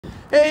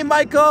Hey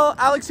Michael,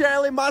 Alex here,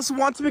 LA Mazda.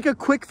 Want to make a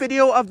quick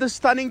video of the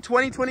stunning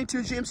 2022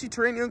 GMC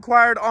Terrain you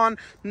inquired on.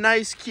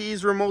 Nice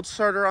keys, remote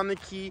starter on the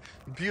key,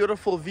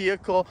 beautiful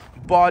vehicle,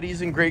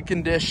 body's in great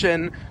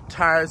condition,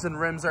 tires and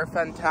rims are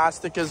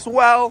fantastic as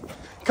well.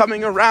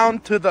 Coming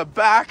around to the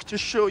back to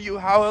show you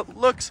how it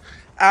looks.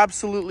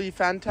 Absolutely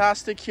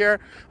fantastic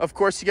here. Of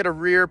course, you get a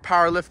rear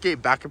power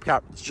liftgate, backup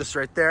cap, it's just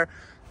right there.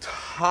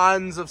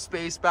 Tons of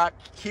space back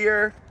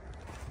here.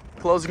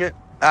 Closing it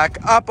back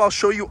up, I'll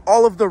show you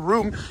all of the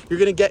room you're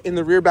gonna get in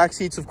the rear back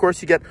seats. Of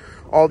course, you get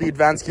all the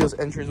advanced keyless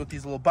entries with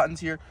these little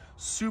buttons here.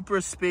 Super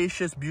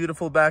spacious,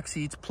 beautiful back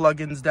seats,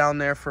 plugins down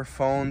there for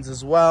phones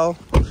as well.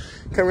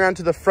 Coming around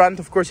to the front,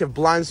 of course, you have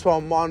blind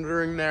spot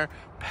monitoring there,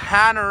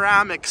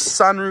 panoramic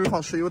sunroof.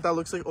 I'll show you what that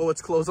looks like. Oh,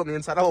 it's closed on the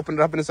inside. I'll open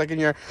it up in a second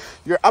here.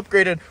 Your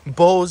upgraded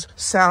Bose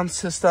sound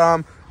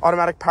system,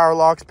 automatic power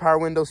locks, power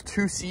windows,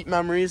 2 seat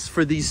memories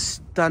for these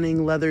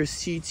stunning leather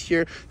seats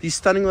here. These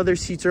stunning leather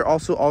seats are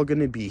also all going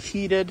to be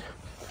heated.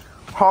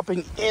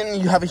 Hopping in,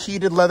 you have a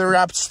heated leather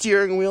wrapped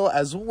steering wheel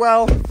as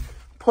well.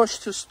 Push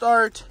to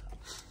start.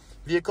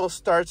 Vehicle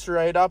starts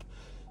right up.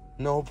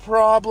 No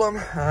problem.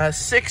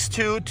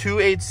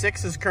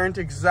 62,286 is current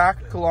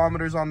exact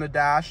kilometers on the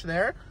dash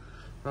there.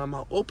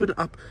 I'll open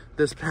up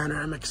this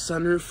panoramic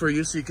sunroof for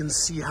you so you can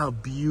see how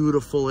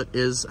beautiful it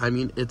is. I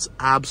mean, it's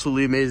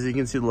absolutely amazing. You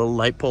can see the little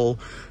light pole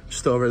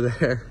just over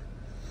there.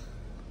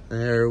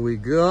 There we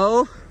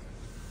go.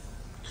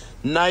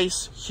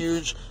 Nice,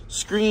 huge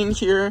screen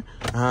here.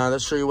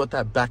 Let's show you what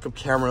that backup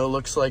camera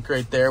looks like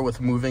right there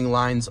with moving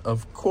lines,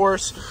 of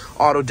course.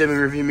 Auto dimming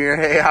rearview mirror.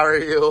 Hey, how are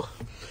you?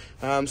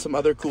 Some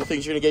other cool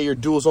things, you're gonna get your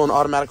dual zone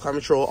automatic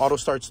climate control, auto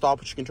start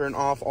stop, which you can turn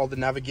off, all the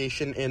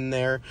navigation in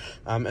there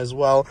as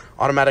well.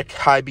 Automatic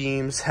high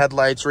beams,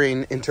 headlights,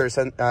 rain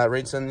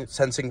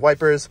sensing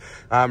wipers,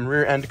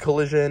 rear end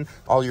collision,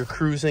 all your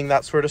cruising,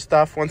 that sort of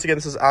stuff. Once again,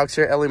 this is Alex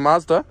here, LA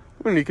Mazda,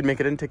 and you can make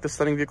it in and take this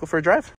stunning vehicle for a drive.